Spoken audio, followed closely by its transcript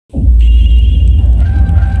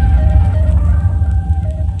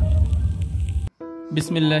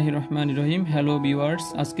বিসমিল্লাহির রহমানির রহিম। Hello viewers,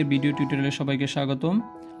 আজকের ভিডিও টিউটোরিয়ালে সবাইকে স্বাগতম।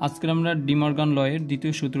 আজকে আমরা ডিমর্গান লয়ের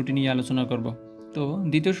দ্বিতীয় সূত্রটি নিয়ে আলোচনা করব। তো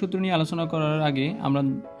দ্বিতীয় সূত্র নিয়ে আলোচনা করার আগে আমরা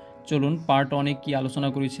চলুন পার্ট 1-এ কী আলোচনা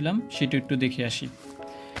করেছিলাম সেটা একটু দেখে আসি।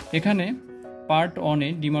 এখানে পার্ট 1-এ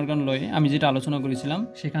ডিমর্গান লয়ে আমি যেটা আলোচনা করেছিলাম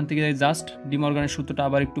সেখান থেকে জাস্ট ডিমর্গানের সূত্রটা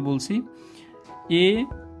আবার একটু বলছি। এ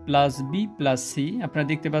প্লাস বি প্লাস সি, আপনারা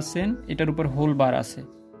দেখতে পাচ্ছেন এটার উপর হোল বার আছে,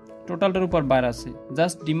 টোটালটার উপর বার আছে।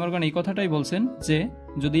 জাস্ট ডিমর্গান এই কথাটাই বলছেন যে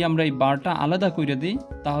যদি আমরা এই বারটা আলাদা করে দিই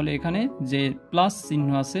তাহলে এখানে যে প্লাস চিহ্ন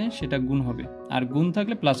আছে সেটা গুণ হবে, আর গুণ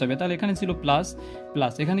থাকলে প্লাস হবে। তাহলে এখানে ছিল প্লাস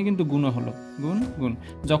প্লাস, এখানে কিন্তু গুণ হলো, গুণ গুণ।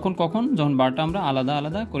 যখন বারটা আমরা আলাদা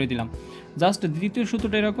আলাদা করে দিলাম। জাস্ট দ্বিতীয়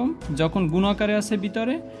সূত্রটা এরকম, যখন গুণ আকারে আছে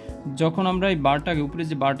ভিতরে, যখন আমরা এই বারটাকে উপরে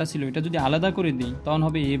যে বারটা ছিল এটা যদি আলাদা করে দিই তখন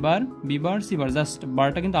হবে এ বার বি বার সি বার। জাস্ট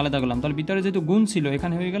বারটা কিন্তু আলাদা করলাম, তাহলে ভিতরে যেহেতু গুণ ছিল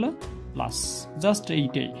এখানে হয়ে গেল প্লাস। জাস্ট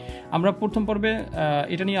এইটাই আমরা প্রথম পর্বে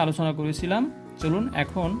এটা নিয়ে আলোচনা করেছিলাম। চলুন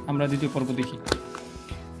এখন আমরা দ্বিতীয় পর্ব দেখি।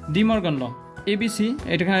 ডিমর্গান ল এবিসি,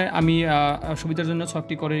 এটাখানে আমি সুবিধার জন্য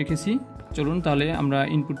ছকটি করে রেখেছি। চলুন তাহলে আমরা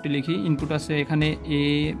ইনপুটটি লিখি। ইনপুট আছে এখানে এ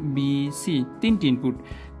বি সি, তিনটি ইনপুট।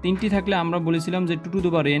 তিনটি থাকলে আমরা বলেছিলাম যে 2 টু দি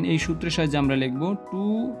পাওয়ার n এই সূত্রের সাহায্যে আমরা লিখব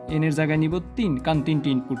 2n এর জায়গায় নিব 3, কারণ তিনটি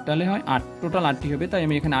ইনপুট, তাহলে হয় 8, টোটাল 8টি হবে। তাই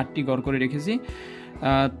আমি এখানে 8টি গড় করে রেখেছি।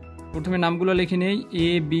 প্রথমে নামগুলো লিখে নেই, এ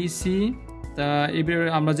বি সি। তা এবার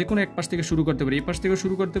আমরা যে কোনো এক পাশ থেকে শুরু করতে পারি, এই পাশ থেকেও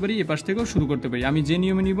শুরু করতে পারি, এই পাশ থেকেও শুরু করতে পারি। আমি যে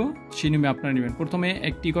নিয়মে নিব সেই নিয়মে আপনারা নেবেন। প্রথমে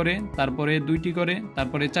 1টি করে, তারপরে 2টি করে,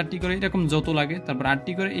 তারপরে 4টি করে, এরকম যত লাগে, তারপর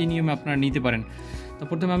 8টি করে, এই নিয়মে আপনারা নিতে পারেন। তো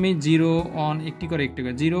প্রথমে আমি 0 1 1টি করে,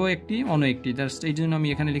 0 1টি 1 1টি, জাস্ট এই জন্য আমি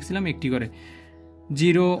এখানে লিখছিলাম 1টি করে।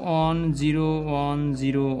 0 1 0 1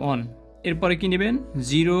 0 1। এরপরে কি নেবেন,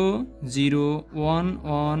 0 0 1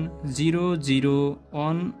 1 0 0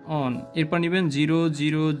 1 1। এরপর নেবেন 0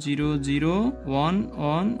 0 0 0 1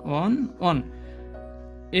 1 1 1।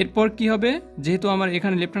 এরপর কি হবে, যেহেতু আমার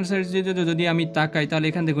এখানে লেফট হ্যান্ড সাইড যদি আমি তাকাই তাহলে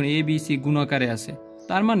এখানে দেখুন এ বি সি গুণাকারে আছে,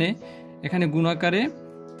 তার মানে এখানে গুণাকারে,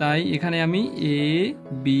 তাই এখানে আমি এ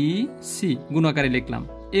বি সি গুণাকারে লিখলাম।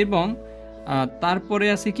 এবং তারপরে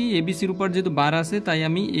আছে কি, এ বি সির উপর যেহেতু বার আছে তাই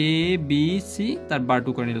আমি এ বি সি তার বার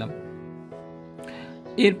 2 করে নিলাম।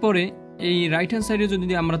 এরপরে এই রাইট হ্যান্ড সাইডে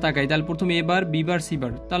যদি আমরা তাকাই তাহলে প্রথমে এ বার বি বার সি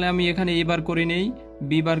বার, তাহলে আমি এখানে এ বার করে নেই,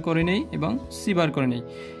 বি বার করে নেই এবং সি বার করে নেই।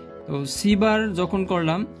 তো সি বার যখন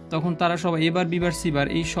করলাম তখন তারা সব এ বার বি বার সি বার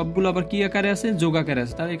এই সবগুলো আবার কি আকারে আছে, যোগ আকারে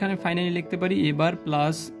আছে। তাহলে এখানে ফাইনালি লিখতে পারি এ বার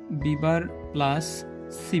প্লাস বি বার প্লাস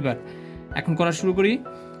সি বার। এখন করা শুরু করি।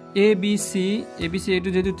 এ বি সি এটু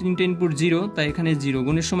যেহেতু 3টে ইনপুট 0, তাই এখানে 0।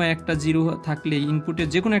 গুণের সময় একটা 0 থাকলেই, ইনপুটে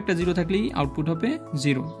যে কোনো একটা 0 থাকলেই আউটপুট হবে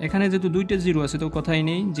 0। এখানে যেহেতু 2টে 0 আছে তো কথাই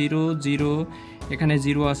নেই, 0 0, এখানে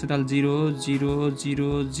 0 আছে তাহলে 0 0 0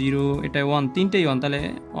 0, এটা 1, তিনটেই 1, তাহলে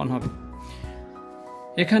 1 হবে।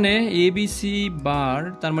 এখানে এ বি সি বার,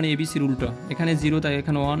 তার মানে এ বি সির উল্টো, এখানে 0 তাই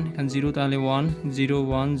এখানে 1, এখানে 0 তাহলে 1 0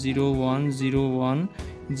 1 0 1 0 1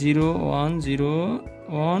 0 1 0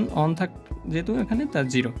 1 1 থাক যেহেতু এখানে তার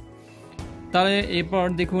 0। তাহলে এরপর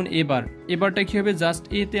দেখুন এবারটা কী হবে, জাস্ট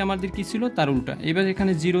এতে আমাদের কী ছিল তার উল্টা। এবার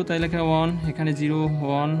এখানে 0 তাই লেখা 1, এখানে 0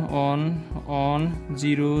 1 1 1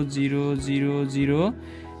 0 0 0 0।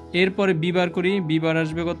 এরপরে বিবার করি, বিবার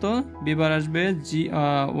আসবে কত, বিবার আসবে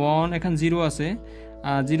 1, এখানে 0 আছে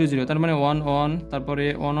 0 0, তার মানে 1 1, তারপরে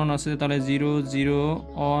 1 1 আছে তাহলে 0 0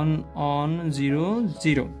 1 1 0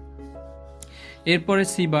 0। এরপরে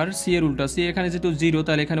সি বার, সি এর উল্টা, সি এখানে যেহেতু 0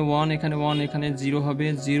 তাহলে এখানে 1 এখানে 1 এখানে 0 হবে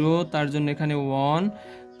 0, তার জন্য এখানে 1,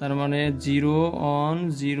 তার মানে 0 1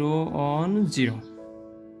 0 1 0।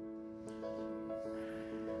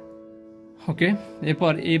 ওকে,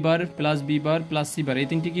 এরপর এ বার প্লাস বি বার প্লাস সি বার, এই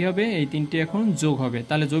তিনটি কি হবে, এই তিনটি এখন যোগ হবে।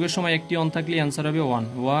 তাহলে যোগের সময় একটি 1 থাকলে অ্যান্সার হবে 1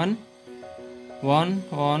 1 1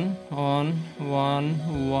 1 1 1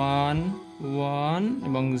 1 1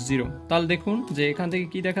 এবং 0। তাহলে দেখুন যে এখান থেকে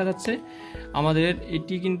কি দেখা যাচ্ছে, আমাদের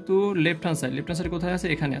এটি কিন্তু লেফট হ্যান্ড সাইড কোথায় আছে,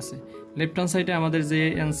 এখানে আছে। লেফট হ্যান্ড সাইডে আমাদের যে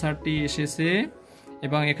অ্যান্সারটি এসেছে,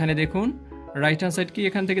 এবং এখানে দেখুন রাইট হ্যান্ড সাইড কি,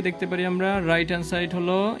 এখান থেকে দেখতে পারি আমরা রাইট হ্যান্ড সাইড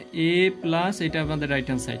হলো এ প্লাস, এটা আমাদের right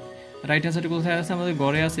hand side. Right hand side কোথায় আছে, আমাদের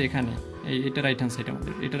গড়ে আছে এখানে, এটা রাইট হ্যান্ড সাইড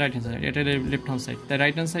আমাদের, এটা রাইট হ্যান্ড সাইড, এটা লেফট হ্যান্ড সাইড। তাই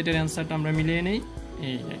রাইট হ্যান্ড সাইডের অ্যান্সারটা আমরা মিলিয়ে নেই,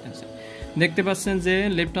 এই রাইট হ্যান্ড সাইড। দেখতে পাচ্ছেন যে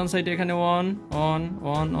লেফট হ্যান্ড সাইডে এখানে 1 1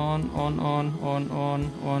 1 1 1 1 1 1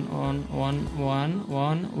 1 1 1 1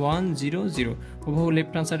 1 1 0 0, হুবহু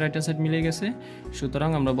left hand side right hand side মিলে গেছে। সুতরাং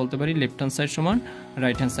আমরা বলতে পারি লেফট হ্যান্ড সাইড সমান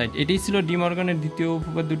রাইট হ্যান্ড সাইড। এটাই ছিল ডিমর্গানের দ্বিতীয়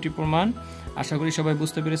উপপাদ্য 2টি প্রমাণ। আশা করি সবাই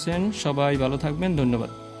বুঝতে পেরেছেন। সবাই ভালো থাকবেন, ধন্যবাদ।